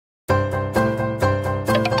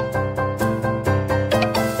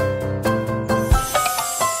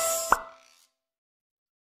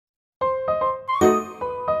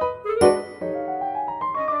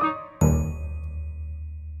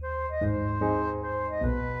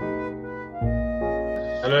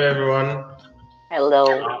Hello everyone.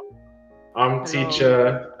 Hello. I'm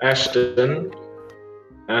teacher Ashton,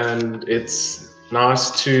 and it's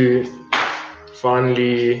nice to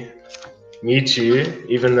finally meet you,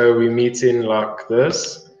 even though we meet in like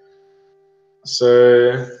this.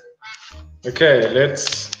 So, okay,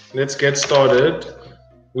 let's get started.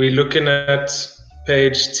 We're looking at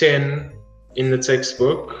page 10 in the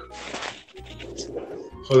textbook.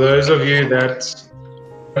 For those of you that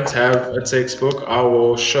don't have a textbook, I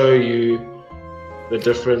will show you the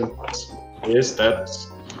different, yes, that's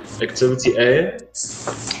activity A.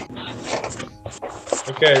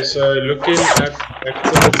 Okay, so looking at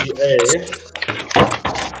activity A,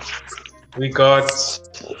 we got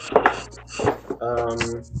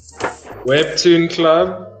Webtoon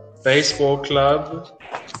Club, Baseball Club,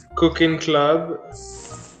 Cooking Club,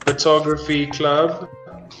 Photography Club,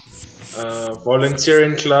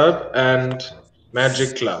 Volunteering Club, and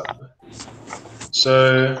Magic Club.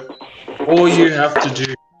 So all you have to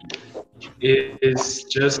do is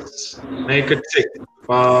just make a tick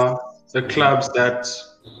by the clubs that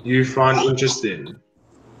you find interesting.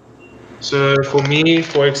 So for me,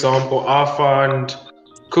 for example, I find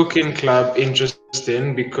Cooking Club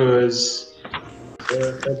interesting because,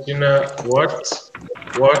 but you know what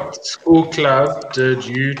school club did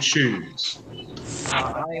you choose?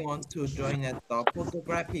 I want to join at the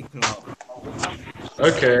photography club.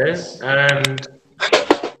 Okay, and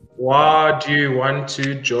why do you want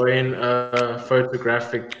to join a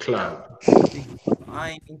photographic club? Because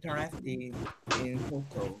I'm interested in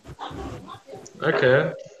photo.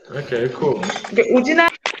 Okay, cool.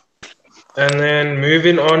 And then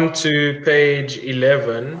moving on to page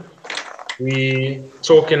 11, we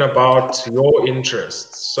talking about your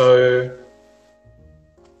interests. So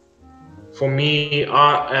for me,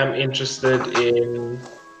 I'm interested in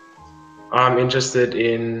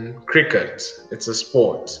cricket. It's a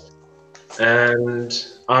sport. And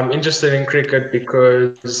I'm interested in cricket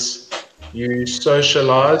because you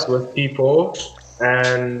socialize with people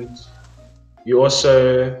and you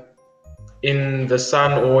also in the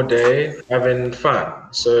sun all day having fun.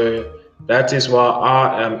 So that is why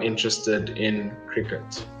I am interested in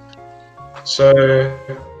cricket. So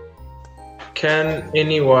can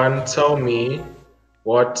anyone tell me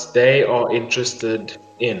what they are interested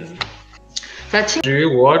in?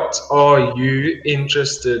 What are you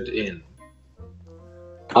interested in?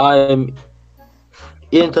 I'm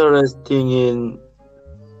interested in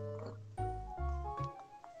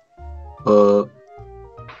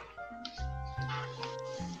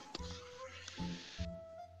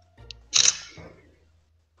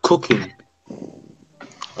cooking.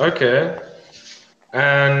 Okay.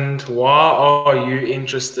 And why are you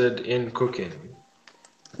interested in cooking?